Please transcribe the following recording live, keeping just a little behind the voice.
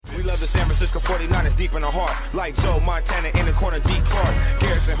Francisco 49ers deep in the heart. Like Joe Montana in the corner, D. Clark.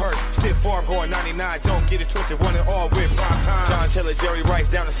 Garrison Hurst, stiff farm going 99. Don't get it twisted, one and all with prime time. John Taylor, Jerry Rice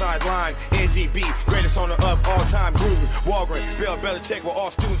down the sideline. NDB, greatest owner of all time. Gruden, Walgren, Bill Belichick were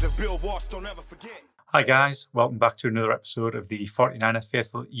all students of Bill Walsh. Don't ever forget. Hi guys, welcome back to another episode of the 49er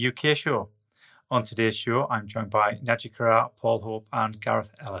Faithful UK show. On today's show, I'm joined by Naji Carrara, Paul Hope and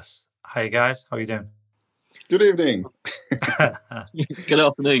Gareth Ellis. Hi guys, how are you doing? Good evening. Good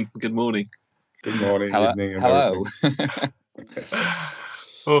afternoon. Good morning. Good morning, Hello. evening. And Hello.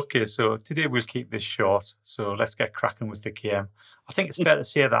 Okay, so today we'll keep this short, so let's get cracking with the game. I think it's fair to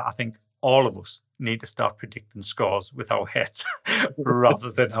say that I think all of us need to start predicting scores with our heads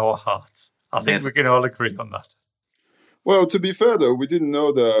rather than our hearts. I think we can all agree on that. Well, to be fair though, we didn't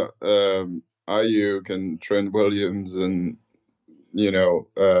know that Ayuk and Trent Williams and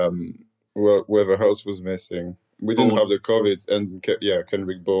whoever else was missing. We didn't have the COVID and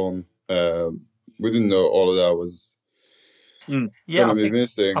Kendrick Bourne. We didn't know all of that was going to be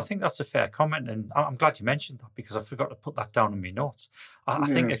missing. I think that's a fair comment, and I'm glad you mentioned that because I forgot to put that down in my notes. I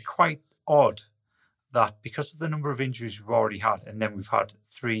think it's quite odd that because of the number of injuries we've already had, and then we've had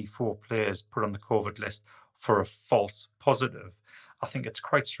 3-4 players put on the COVID list for a false positive, I think it's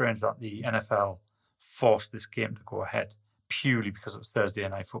quite strange that the NFL forced this game to go ahead purely because it was Thursday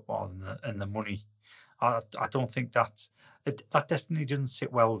night football and the money. I don't think that definitely doesn't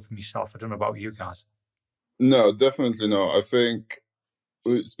sit well with myself. I don't know about you guys. No, definitely not. I think,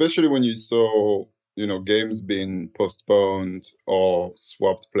 especially when you saw games being postponed or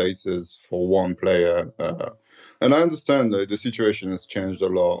swapped places for one player. And I understand that the situation has changed a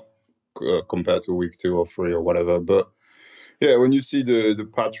lot compared to week 2 or 3 or whatever. But yeah, when you see the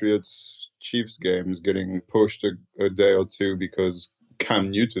Patriots-Chiefs games getting pushed a day or two because Cam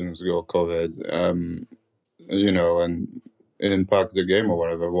Newton's got COVID, and it impacts the game or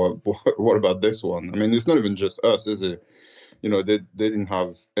whatever. What about this one? I mean, it's not even just us, is it? They didn't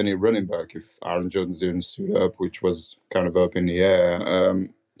have any running back if Aaron Jones didn't suit up, which was kind of up in the air.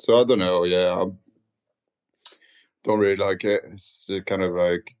 So I don't know. Yeah, I don't really like it. It's kind of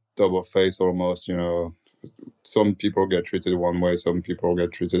like double face almost. Some people get treated one way, some people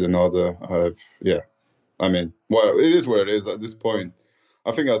get treated another. I mean, well, it is what it is at this point.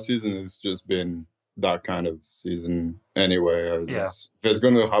 I think our season has just been that kind of season anyway. If it's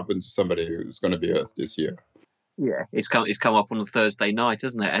going to happen to somebody, it's going to be us this year. Yeah, it's come up on a Thursday night,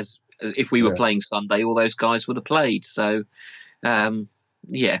 hasn't it? As if we were playing Sunday, all those guys would have played. So,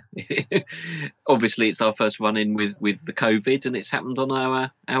 obviously it's our first run in with the COVID, and it's happened on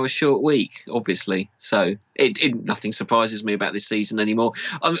our short week, obviously. So nothing surprises me about this season anymore.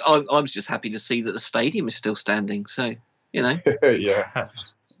 I'm just happy to see that the stadium is still standing. So Yeah.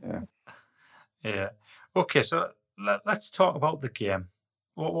 Okay, so let's talk about the game.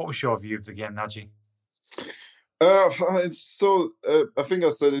 What was your view of the game, Naji? I think I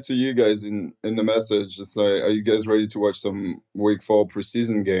said it to you guys in the message. It's like, are you guys ready to watch some week 4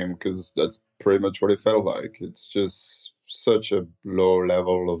 preseason game? Because that's pretty much what it felt like. It's just such a low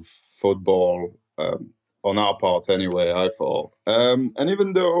level of football on our part anyway, I thought. And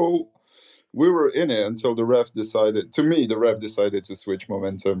even though we were in it until the ref decided to switch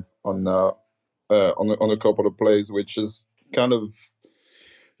momentum on a couple of plays, which is kind of,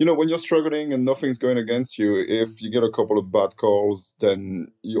 when you're struggling and nothing's going against you, if you get a couple of bad calls, then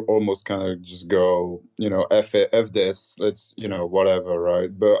you almost kind of just go, F this, let's, whatever, right?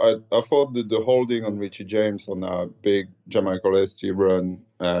 But I thought that the holding on Richie James on a big JaMychal Hasty run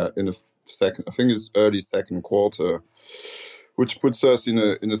in the second, I think it's early second quarter, which puts us in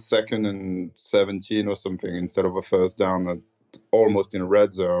a second and 17 or something instead of a first down, almost in a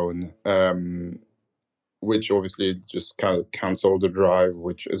red zone. Which obviously just kind of cancelled the drive,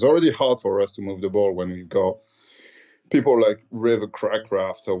 which is already hard for us to move the ball when we've got people like River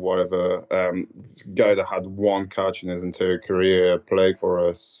Crackraft or whatever, guy that had one catch in his entire career play for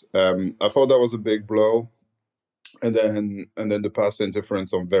us. I thought that was a big blow. And then the pass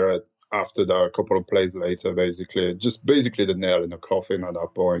interference on Verrett after that, a couple of plays later, basically the nail in the coffin at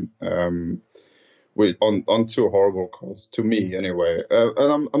that point. On 2 horrible calls, to me anyway.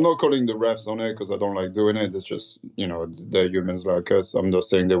 And I'm not calling the refs on it because I don't like doing it. It's just, they're humans like us. I'm not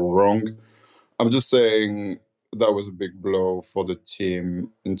saying they were wrong. I'm just saying that was a big blow for the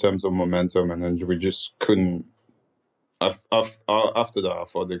team in terms of momentum. And then we just couldn't. After that, I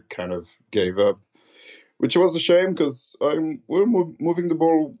thought they kind of gave up, which was a shame because we're moving the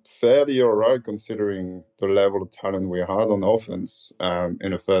ball fairly all right considering the level of talent we had on offense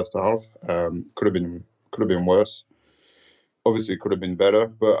in the first half. Could have been worse. Obviously, it could have been better.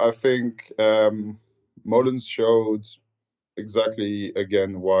 But I think Mullins showed exactly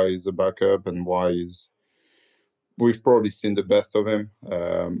again why he's a backup and why we've probably seen the best of him.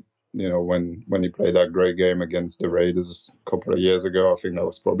 When he played that great game against the Raiders a couple of years ago, I think that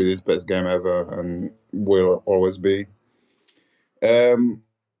was probably his best game ever and will always be. Yeah,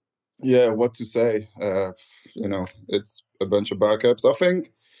 what to say? It's a bunch of backups. I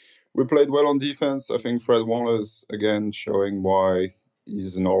think we played well on defense. I think Fred Warner's again showing why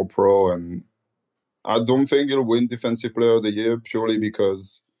he's an All-Pro, and I don't think he'll win Defensive Player of the Year purely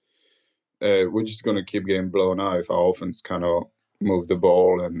because we're just going to keep getting blown out if our offense kind of move the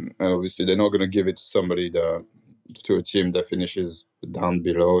ball, and obviously they're not going to give it to somebody to a team that finishes down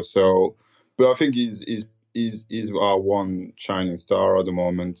below. So, but I think he's our one shining star at the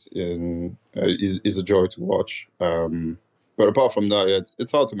moment, and he's a joy to watch. But apart from that,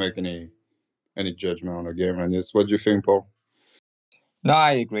 it's hard to make any judgment on a game like this. What do you think, Paul? No,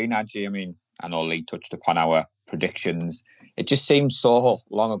 I agree, Nadji. I mean, I know Lee touched upon our predictions. It just seems so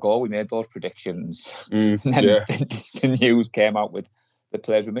long ago we made those predictions. And then the news came out with the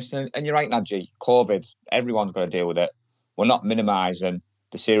players we're missing. And you're right, Nadji, COVID, everyone's got to deal with it. We're not minimising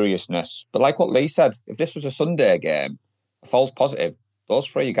the seriousness. But like what Lee said, if this was a Sunday game, a false positive, those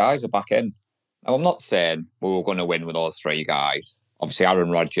three guys are back in. Now, I'm not saying we were going to win with those three guys. Obviously,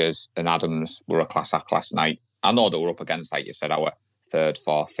 Aaron Rodgers and Adams were a class act last night. I know that we're up against, like you said, our third,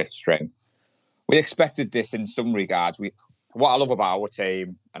 fourth, fifth string. We expected this in some regards. What I love about our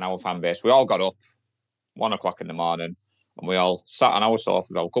team and our fan base, we all got up 1 o'clock in the morning and we all sat on our sofa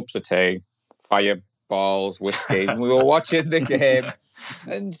with our cups of tea, fireballs, whiskey, and we were watching the game.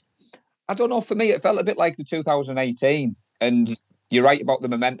 And I don't know, for me, it felt a bit like the 2018. And you're right about the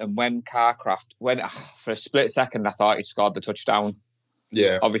momentum when Carcraft, for a split second, I thought he'd scored the touchdown.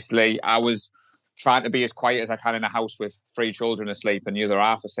 Yeah. Obviously, I was trying to be as quiet as I can in a house with 3 children asleep and the other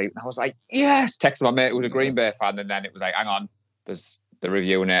half asleep. And I was like, yes, texted my mate who was a Green Bay fan. And then it was like, hang on, they're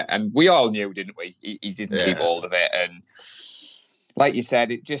reviewing it. And we all knew, didn't we? He didn't keep hold of it. And like you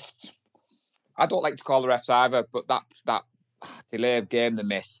said, it just, I don't like to call the refs either, but that delay of game they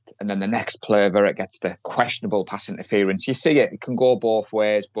missed. And then the next play, Verrett gets the questionable pass interference. You see it can go both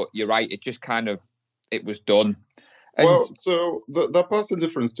ways, but you're right. It just kind of, it was done. And so that pass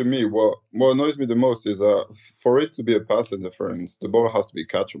interference to me, what annoys me the most is for it to be a pass interference, the ball has to be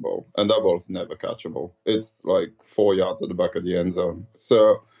catchable, and that ball's never catchable. It's like 4 yards at the back of the end zone.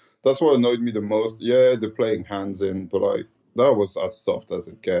 So that's what annoyed me the most. Yeah, they're playing hands in, but like that was as soft as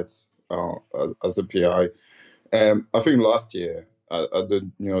it gets as a PI. I think last year,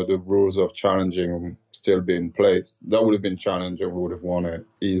 the rules of challenging still being in place, that would have been challenged and we would have won it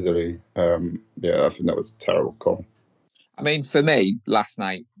easily. I think that was a terrible call. I mean, for me, last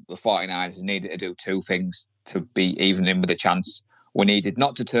night, the 49ers needed to do 2 things to be even in with a chance. We needed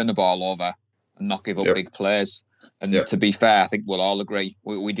not to turn the ball over and not give up big plays. And to be fair, I think we'll all agree,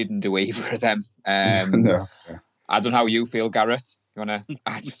 we didn't do either of them. No. I don't know how you feel, Gareth. You want to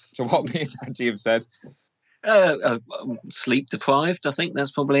add to what me and Angie have said? Sleep deprived, I think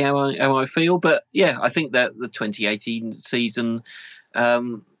that's probably how I feel. But yeah, I think that the 2018 season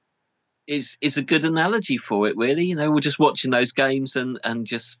is a good analogy for it, really. We're just watching those games and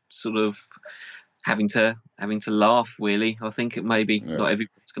just sort of having to laugh, really. I think it maybe not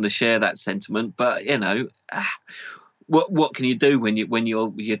everyone's going to share that sentiment, but what can you do when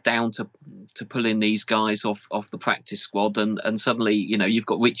you're down to pull in these guys off the practice squad and suddenly you've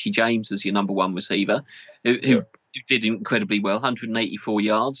got Richie James as your number one receiver who did incredibly well. 184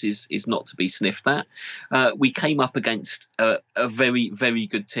 yards is not to be sniffed at. We came up against a very, very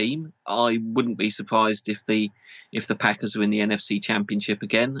good team. I wouldn't be surprised if the Packers are in the NFC Championship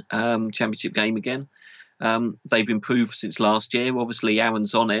game again. They've improved since last year. Obviously,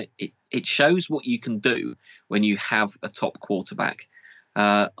 Aaron's on it. It shows what you can do when you have a top quarterback.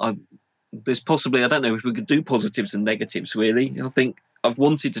 There's possibly, I don't know if we could do positives and negatives, really. I think I've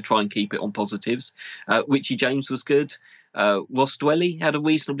wanted to try and keep it on positives. Richie James was good. Ross Dwelly had a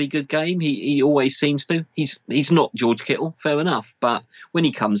reasonably good game. He always seems to. He's not George Kittle, fair enough. But when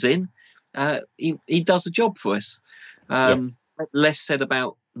he comes in, he does a job for us. Less said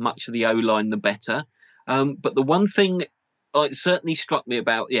about much of the O-line, the better. But the one thing it certainly struck me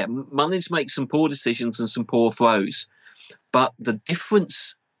about, Mullins makes some poor decisions and some poor throws. But the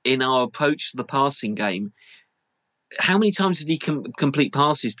difference in our approach to the passing game, how many times did he complete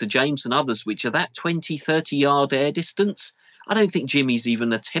passes to James and others, which are that 20, 30-yard air distance? I don't think Jimmy's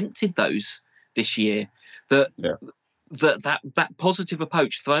even attempted those this year. That positive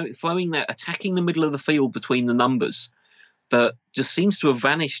approach, throwing that, attacking the middle of the field between the numbers, that just seems to have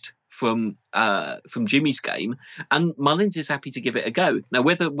vanished from Jimmy's game. And Mullins is happy to give it a go. Now,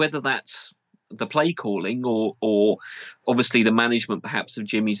 whether that's the play calling or obviously the management perhaps of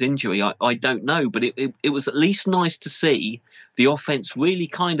Jimmy's injury. I don't know, but it was at least nice to see the offense really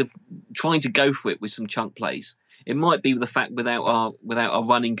kind of trying to go for it with some chunk plays. It might be the fact without our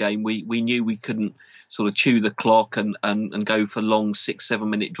running game, we knew we couldn't sort of chew the clock and go for long 6-7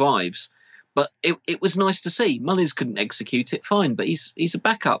 minute drives. But it was nice to see. Mullins couldn't execute it, fine, but he's a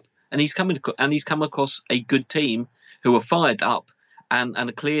backup and he's come across a good team who are fired up and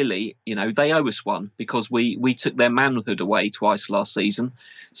are clearly, they owe us one because we took their manhood away twice last season.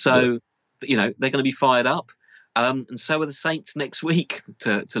 So, they're going to be fired up. And so are the Saints next week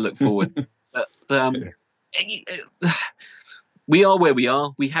to look forward. But we are where we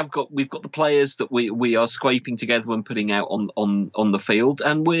are. We've got the players that we are scraping together and putting out on the field,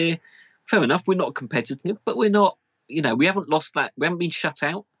 and we're fair enough. We're not competitive, but we're not. We haven't lost that. We haven't been shut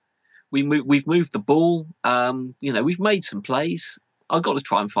out. We've moved the ball. We've made some plays. I've got to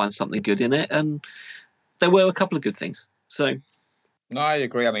try and find something good in it, and there were a couple of good things. So, no, I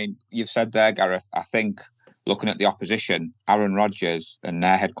agree. I mean, you've said there, Gareth. I think looking at the opposition, Aaron Rodgers and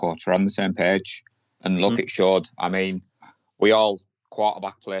their head coach are on the same page, and look, it showed. I mean,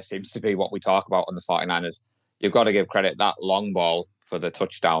 quarterback play seems to be what we talk about on the 49ers. You've got to give credit that long ball for the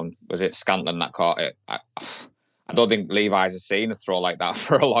touchdown. Was it Scantling that caught it? I don't think Levi's has seen a throw like that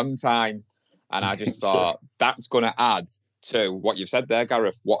for a long time. And I just thought that's going to add to what you've said there,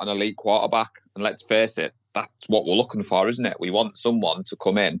 Gareth. What an elite quarterback. And let's face it, that's what we're looking for, isn't it? We want someone to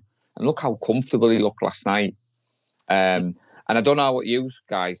come in. And look how comfortable he looked last night. And I don't know what you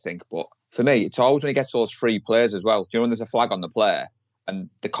guys think, but for me, it's always when he gets those free plays as well. Do you know when there's a flag on the player and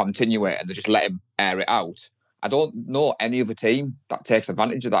they continue it and they just let him air it out? I don't know any other team that takes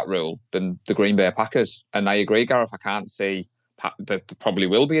advantage of that rule than the Green Bay Packers. And I agree, Gareth, I can't see that they probably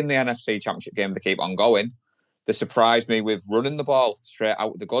will be in the NFC Championship game if they keep on going. They surprised me with running the ball straight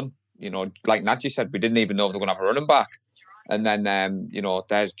out of the gun. Like Nadji said, we didn't even know if they were going to have a running back. And then,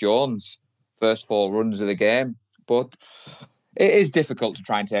 there's Jones, first 4 runs of the game. But it is difficult to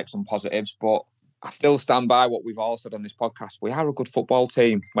try and take some positives, but I still stand by what we've all said on this podcast. We are a good football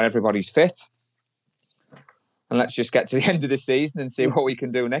team when everybody's fit. And let's just get to the end of the season and see what we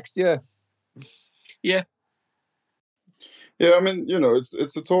can do next year. Yeah. Yeah, I mean,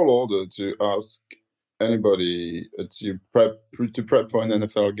 it's a tall order to ask anybody to prep for an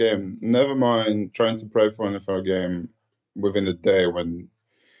NFL game. Never mind trying to prep for an NFL game within a day when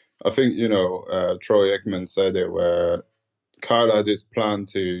I think, Troy Aikman said it where Kyle had this plan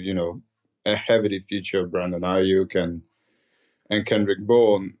to, heavily feature Brandon Ayuk and Kendrick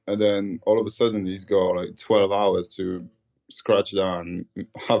Bourne, and then all of a sudden he's got like 12 hours to scratch down,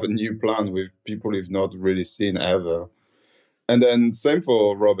 have a new plan with people he's not really seen ever. And then same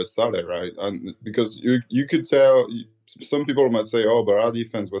for Robert Saleh, right? And because you could tell, some people might say, oh, but our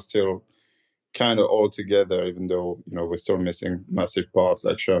defense was still kind of all together, even though, we're still missing massive parts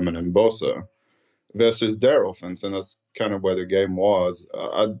like Sherman and Bosa, versus their offense. And that's kind of where the game was.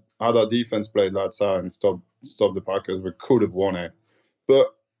 Had our defense played lights out and stopped the Packers, we could have won it. But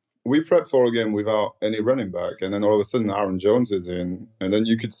we prepped for a game without any running back. And then all of a sudden, Aaron Jones is in. And then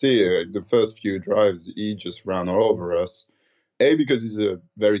you could see the first few drives, he just ran all over us. Because he's a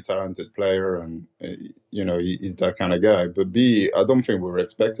very talented player and, he's that kind of guy. But B, I don't think we were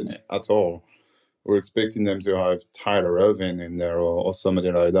expecting it at all. We're expecting them to have Tyler Irvin in there or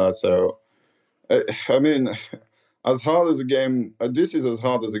somebody like that. So, I mean, as hard as a game, this is as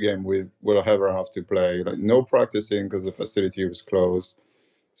hard as a game we'll ever have to play. Like, no practicing because the facility was closed.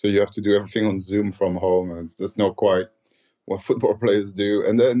 So you have to do everything on Zoom from home. And that's not quite what football players do.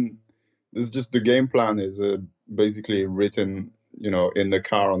 And then there's just the game plan is basically written, in the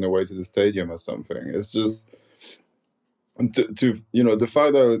car on the way to the stadium or something. It's just the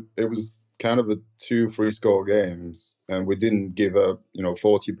fact that it was kind of 2 free-score games and we didn't give up,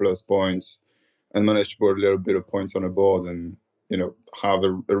 40-plus points and managed to put a little bit of points on the board and, have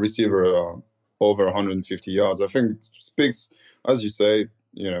a receiver over 150 yards. I think speaks, as you say,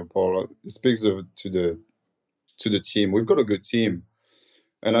 Paul, it speaks to the team. We've got a good team.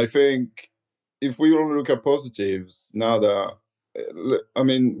 And I think if we want to look at positives now that, I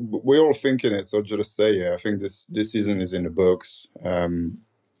mean, we're all thinking it, so just say, I think this season is in the books. I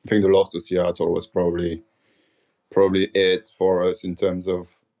think the loss to Seattle was probably it for us in terms of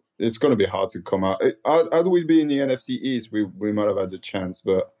it's going to be hard to come out. Had we been in the NFC East, we might have had a chance,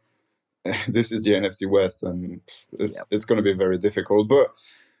 but this is the NFC West, and it's going to be very difficult. But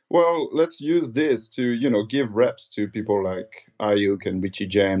well, let's use this to, give reps to people like Ayuk and Richie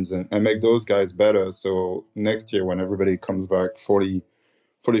James and make those guys better. So next year when everybody comes back fully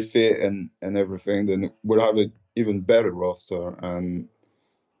fit and everything, then we'll have an even better roster. And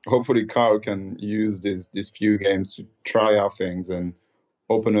hopefully Kyle can use these few games to try out things and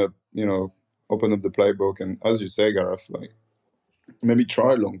open up the playbook. And as you say, Gareth, like maybe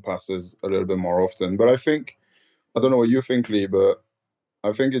try long passes a little bit more often. But I don't know what you think, Lee, but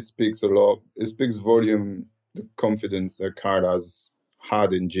I think it speaks a lot. It speaks volume, the confidence that Kyle has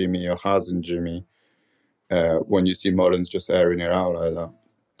had in Jimmy or has in Jimmy when you see Mullins just airing it out like that.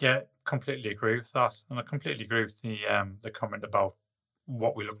 Yeah, completely agree with that. And I completely agree with the comment about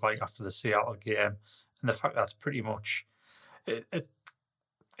what we look like after the Seattle game and the fact that's pretty much it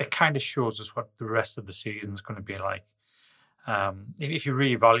kind of shows us what the rest of the season is going to be like. If you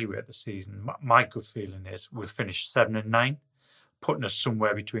reevaluate the season, my gut feeling is we'll finish 7-9, putting us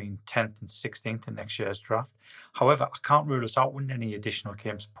somewhere between 10th and 16th in next year's draft. However, I can't rule us out winning any additional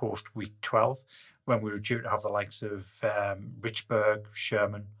games post week 12 when we were due to have the likes of Richburg,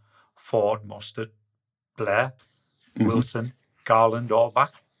 Sherman, Ford, Mustard, Blair, Wilson, Garland all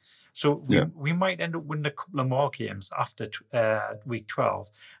back. So we might end up winning a couple of more games after week 12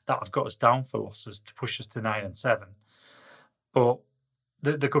 that have got us down for losses to push us to 9-7. But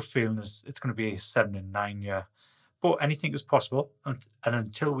the good feeling is it's going to be a 7-9 year. But anything is possible. And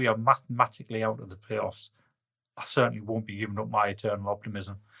until we are mathematically out of the playoffs, I certainly won't be giving up my eternal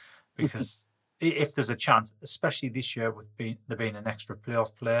optimism. Because if there's a chance, especially this year with there being an extra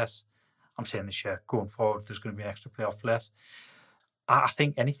playoff place, I'm saying this year, going forward, there's going to be an extra playoff place. I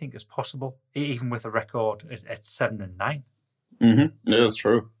think anything is possible, even with a record at 7-9. Yeah, that's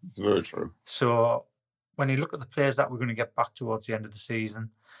true. It's very true. So when you look at the players that we're going to get back towards the end of the season,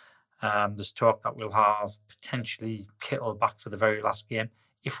 there's talk that we'll have potentially Kittle back for the very last game.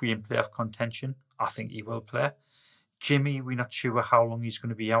 If we're in playoff contention, I think he will play. Jimmy, we're not sure how long he's going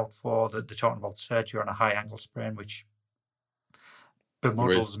to be out for. They're talking about surgery on a high ankle sprain, which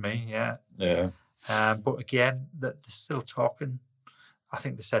bemuddles me. Yeah. But again, they're still talking. I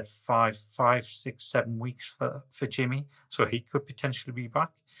think they said 5, 6, 7 weeks for Jimmy, so he could potentially be back.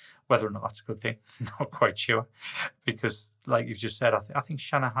 Whether or not that's a good thing, not quite sure, because like you've just said, I think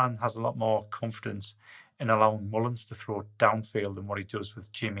Shanahan has a lot more confidence in allowing Mullins to throw downfield than what he does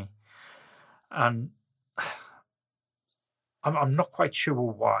with Jimmy, and I'm not quite sure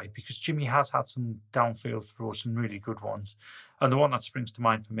why, because Jimmy has had some downfield throws, some really good ones, and the one that springs to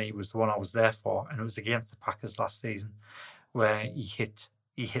mind for me was the one I was there for, and it was against the Packers last season, where he hit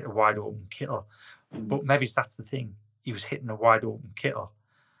a wide open Kittle, but maybe that's the thing, he was hitting a wide open Kittle.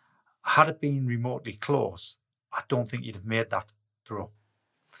 Had it been remotely close, I don't think he'd have made that throw.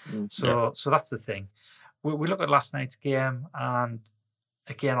 So that's the thing. We look at last night's game, and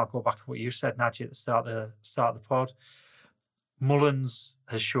again, I'll go back to what you said, Najee, at the start of the pod. Mullins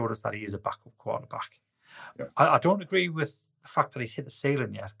has showed us that he is a backup quarterback. Yeah. I don't agree with the fact that he's hit the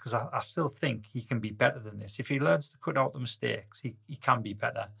ceiling yet, because I still think he can be better than this. If he learns to cut out the mistakes, he can be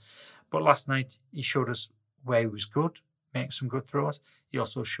better. But last night, he showed us where he was good, make some good throws. He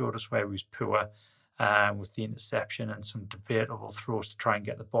also showed us where he was poor with the interception and some debatable throws to try and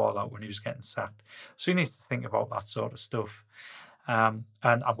get the ball out when he was getting sacked. So he needs to think about that sort of stuff. And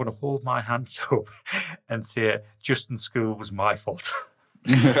I'm going to hold my hands up and say Justin School was my fault.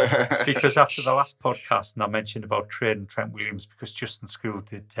 Because after the last podcast, and I mentioned about trading Trent Williams because Justin School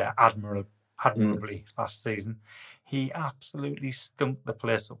did admirably last season, he absolutely stunk the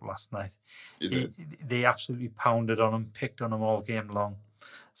place up last night. They absolutely pounded on him, picked on him all game long.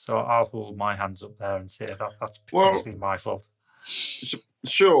 So I'll hold my hands up there and say that's potentially my fault.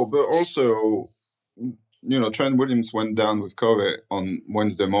 Sure, but also, Trent Williams went down with COVID on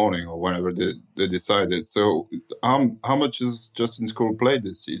Wednesday morning or whenever they decided. So how much has Justin School played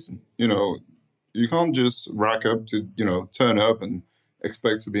this season? You can't just rack up to, turn up and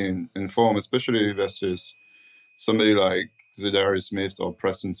expect to be in form, especially versus somebody like Za'Darius Smith or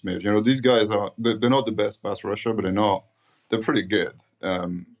Preston Smith. These guys they're not the best pass rusher, but they're pretty good.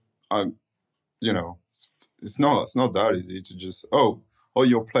 It's not that easy to just,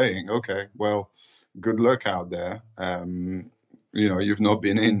 you're playing. Okay, well, good luck out there. You've not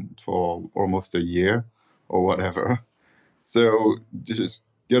been in for almost a year or whatever. So just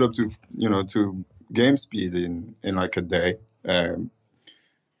get up to game speed in like a day.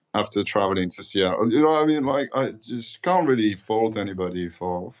 After traveling to Seattle, I just can't really fault anybody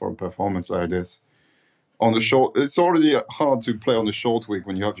for a performance like this. On the short, it's already hard to play on the short week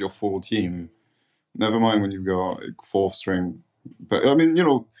when you have your full team. Never mind when you've got fourth string. But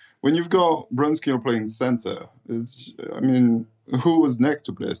when you've got Brunskill playing center, who was next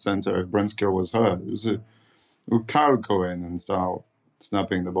to play center if Brunskill was hurt? It was Kyle Cohen and start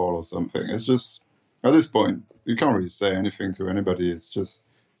snapping the ball or something. It's just, at this point, you can't really say anything to anybody. It's just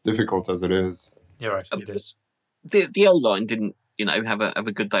difficult as it is. You're right, it is. The O-line didn't have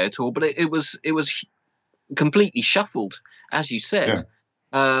a good day at all. But it was completely shuffled, as you said.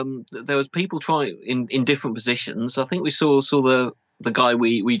 Yeah. There was people trying in different positions. I think we saw the guy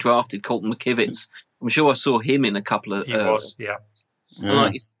we drafted, Colton McKivitz. I'm sure I saw him in a couple of. He was, yeah.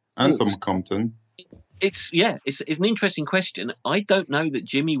 And Tom Compton. It's an interesting question. I don't know that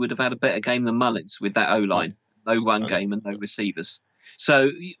Jimmy would have had a better game than Mullins with that O-line, no run game and no receivers.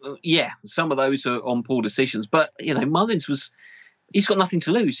 So yeah, some of those are on poor decisions. But Mullins he's got nothing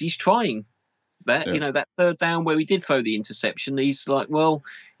to lose. He's trying that. Yeah. That third down where he did throw the interception. He's like, well,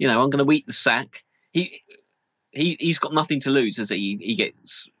 I'm going to eat the sack. He's got nothing to lose as he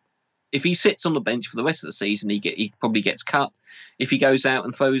gets. If he sits on the bench for the rest of the season, he probably gets cut. If he goes out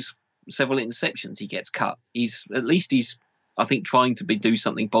and throws several interceptions, he gets cut. He's I think trying to do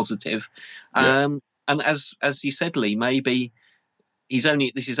something positive. Yeah. And as you said, Lee, maybe this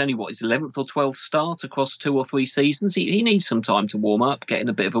is only what, his 11th or 12th start across 2 or 3 seasons. He needs some time to warm up, get in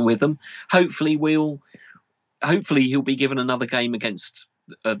a bit of a rhythm. Hopefully he'll be given another game against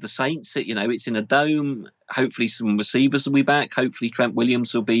the Saints. It's in a dome. Hopefully some receivers will be back. Hopefully Trent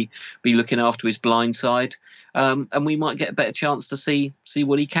Williams will be looking after his blind side, and we might get a better chance to see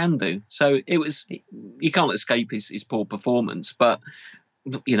what he can do. So you can't escape his poor performance, but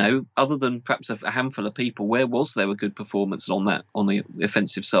other than perhaps a handful of people, where was there a good performance on the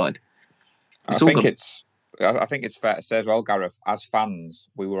offensive side? I think it's fair to say as well, Gareth, as fans,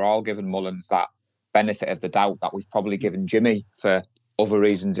 we were all given Mullins that benefit of the doubt that we've probably given Jimmy for other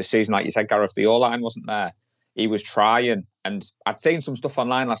reasons this season. Like you said, Gareth, the O-line wasn't there. He was trying, and I'd seen some stuff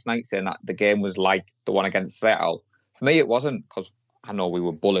online last night saying that the game was like the one against Seattle. For me, it wasn't, because I know we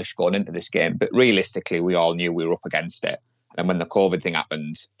were bullish going into this game, but realistically, we all knew we were up against it. And when the COVID thing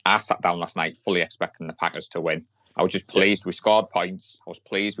happened, I sat down last night fully expecting the Packers to win. I was just pleased we scored points. I was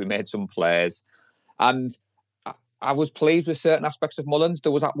pleased we made some plays. And I was pleased with certain aspects of Mullins.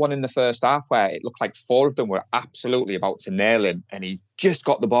 There was that one in the first half where it looked like 4 of them were absolutely about to nail him, and he just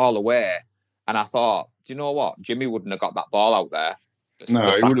got the ball away. And I thought, do you know what? Jimmy wouldn't have got that ball out there. He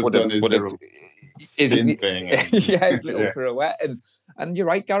would have done his little spin thing. His little pirouette. And you're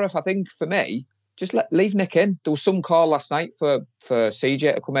right, Gareth. I think for me, just leave Nick in. There was some call last night for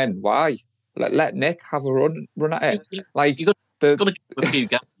CJ to come in. Why? Let Nick have a run at it. Like you've got to give a few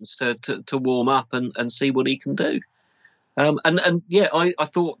games to warm up and see what he can do. I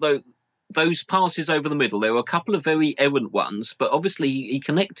thought those passes over the middle, there were a couple of very errant ones, but obviously he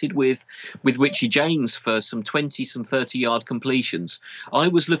connected with Richie James for some 20, some 30-yard completions. I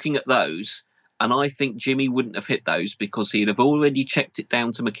was looking at those, and I think Jimmy wouldn't have hit those because he'd have already checked it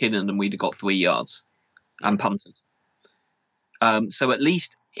down to McKinnon and we'd have got 3 yards and punted. So at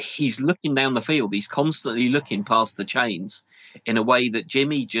least he's looking down the field. He's constantly looking past the chains in a way that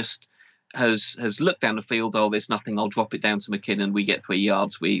Jimmy just has looked down the field. Oh, there's nothing. I'll drop it down to McKinnon. We get 3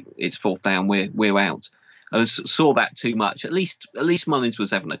 yards. It's 4th down. We're out. I saw that too much. At least Mullins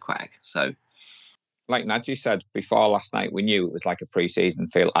was having a crack. So, like Najee said before last night, we knew it was like a pre-season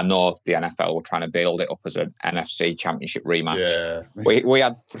feel. I know the NFL were trying to build it up as an NFC Championship rematch. Yeah. We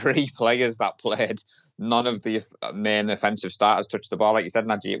had 3 players that played. None of the main offensive starters touched the ball. Like you said,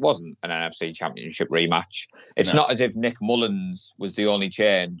 Najee, it wasn't an NFC Championship rematch. It's not as if Nick Mullins was the only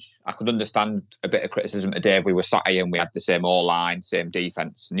change. I could understand a bit of criticism today if we were sat here and we had the same O-line, same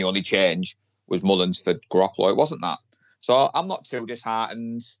defence, and the only change was Mullins for Garoppolo. It wasn't that. So I'm not too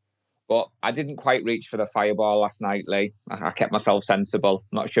disheartened, but I didn't quite reach for the fireball last night, Lee. I kept myself sensible.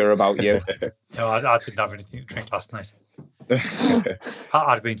 Not sure about you. No, I didn't have anything to drink last night. I'd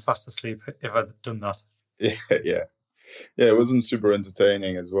have been fast asleep if I'd done that. Yeah. It wasn't super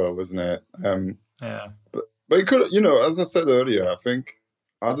entertaining as well, wasn't it? But it could, as I said earlier, I think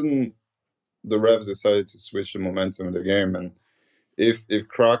the refs decided to switch the momentum of the game, and if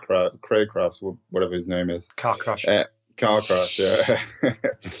Craycraft, whatever his name is, Carcrash, yeah,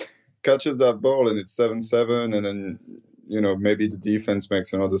 catches that ball and it's 7-7, and then maybe the defense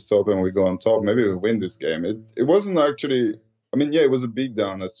makes another stop and we go on top. Maybe we win this game. It wasn't actually. It was a beat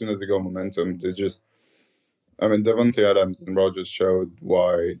down as soon as they got momentum. Devontae Adams and Rodgers showed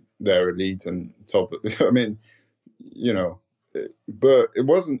why they're elite and top. But it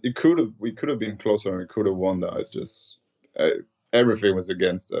wasn't. We could have been closer and we could have won that. It's just everything was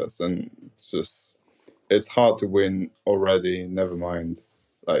against us, and it's hard to win already. Never mind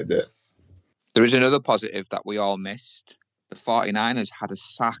like this. There is another positive that we all missed. The 49ers had a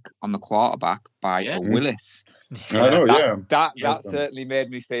sack on the quarterback by Willis. I know, That certainly made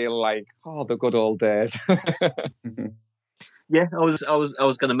me feel like, the good old days. Yeah, I was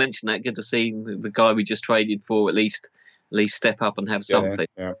going to mention that. Good to see the guy we just traded for at least step up and have something.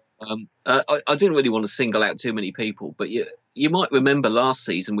 Yeah. I didn't really want to single out too many people, but you might remember last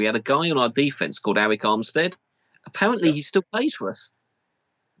season we had a guy on our defence called Eric Armstead. Apparently, he still plays for us.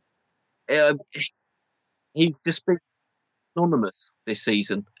 He's just been anonymous this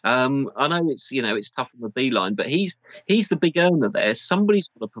season. I know it's tough on the D line, but he's the big earner there. Somebody's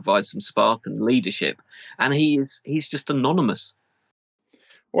got to provide some spark and leadership, and he's just anonymous.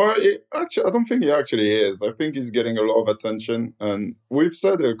 Well, I don't think he actually is. I think he's getting a lot of attention, and we've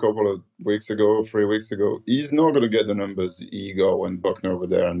said it a couple of 3 weeks ago. He's not going to get the numbers Ego and Buckner over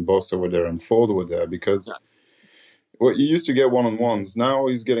there and Boss over there and Ford over there because well, he used to get one-on-ones. Now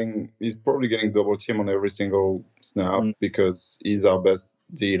he's probably getting double team on every single snap because he's our best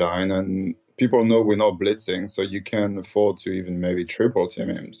D line, and people know we're not blitzing, so you can afford to even maybe triple team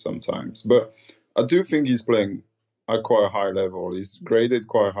him sometimes. But I do think he's playing at quite a high level. He's graded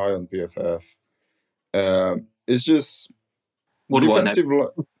quite high on PFF. It's just defensive.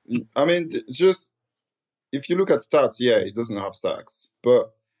 I mean, just if you look at stats, yeah, he doesn't have sacks,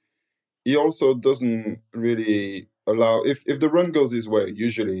 but he also doesn't really allow. If the run goes his way,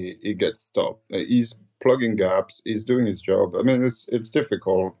 usually he gets stopped. He's plugging gaps. He's doing his job. I mean, it's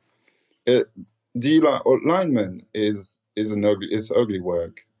difficult. Lineman is ugly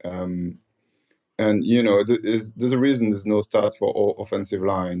work. And, there's a reason there's no stats for all offensive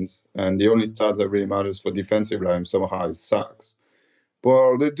lines. And the only stats that really matters for defensive lines somehow is sacks.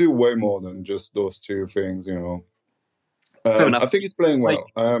 Well, they do way more than just those two things, I think he's playing well.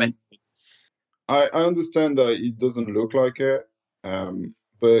 I understand that he doesn't look like it,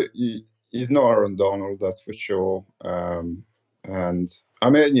 but he's not Aaron Donald, that's for sure. And, I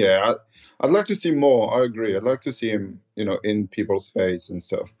mean, yeah, I'd like to see more. I agree. I'd like to see him, in people's face and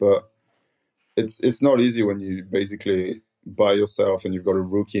stuff. But it's not easy when you basically by yourself and you've got a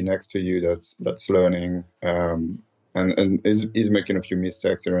rookie next to you that's learning and is making a few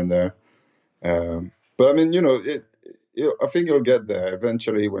mistakes here and there. But I mean, I think he'll get there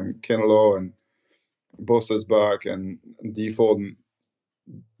eventually when Kinlaw and Bosa's back and D Ford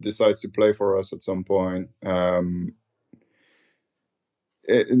decides to play for us at some point.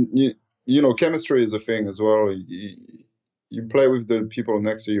 Chemistry is a thing as well. You play with the people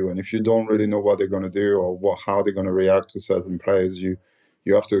next to you, and if you don't really know what they're going to do or how they're going to react to certain plays, you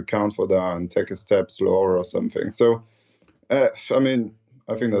have to account for that and take a step slower or something. So, I mean,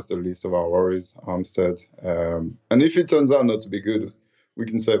 I think that's the least of our worries, Armstead. And if it turns out not to be good, we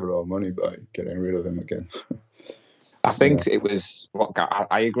can save a lot of money by getting rid of him again. I think it was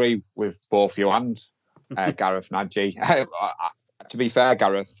I agree with both you and Gareth Nagy. To be fair,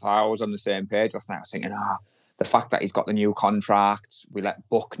 Gareth, I was on the same page last night. I was thinking, the fact that he's got the new contract, we let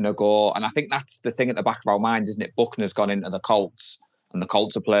Buckner go. And I think that's the thing at the back of our minds, isn't it? Buckner's gone into the Colts and the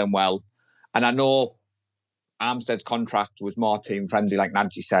Colts are playing well. And I know Armstead's contract was more team friendly, like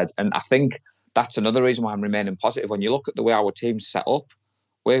Nagy said. And I think that's another reason why I'm remaining positive. When you look at the way our team's set up,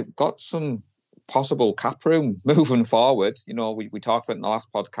 we've got some possible cap room moving forward. We talked about in the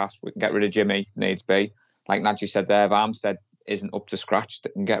last podcast, we can get rid of Jimmy if needs be. Like Nagy said there, if Armstead isn't up to scratch, they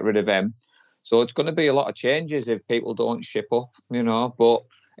can get rid of him. So it's going to be a lot of changes if people don't ship up, But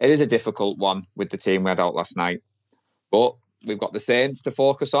it is a difficult one with the team we had out last night. But we've got the Saints to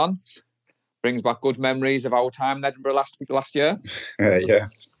focus on. Brings back good memories of our time in Edinburgh last year. Yeah.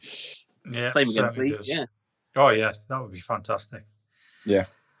 Yeah. Same again, please. Yeah. Oh, yeah. That would be fantastic. Yeah.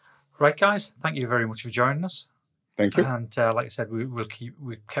 Right, guys. Thank you very much for joining us. Thank you. And like I said,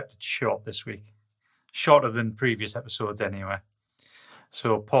 we've kept it short this week. Shorter than previous episodes anyway.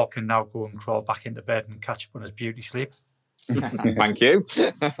 So Paul can now go and crawl back into bed and catch up on his beauty sleep. Thank you.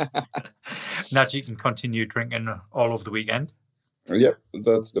 Nagy can continue drinking all over the weekend. Yep,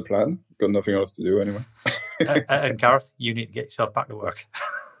 that's the plan. Got nothing else to do anyway. And Gareth, you need to get yourself back to work.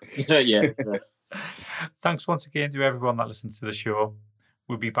 Yeah. Thanks once again to everyone that listens to the show.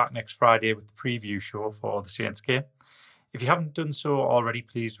 We'll be back next Friday with the preview show for the Saints game. If you haven't done so already,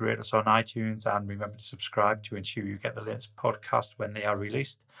 please rate us on iTunes and remember to subscribe to ensure you get the latest podcast when they are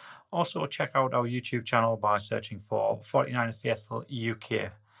released. Also, check out our YouTube channel by searching for 49ers Faithful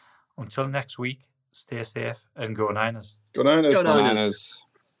UK. Until next week, stay safe and go Niners. Go Niners. Go Niners.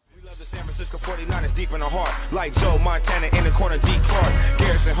 We love the San Francisco 49ers deep in our heart. Like Joe Montana in the corner, D. Clark.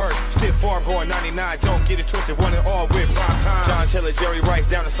 Garrison Hurst, stiff farm going 99. Don't get it twisted, one and all with prime time. John Taylor, Jerry Rice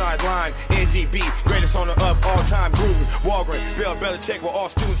down the sideline. NDB, greatest owner of all time. Gruden, Walgren, Bill Belichick were all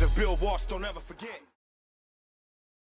students of Bill Walsh. Don't ever forget.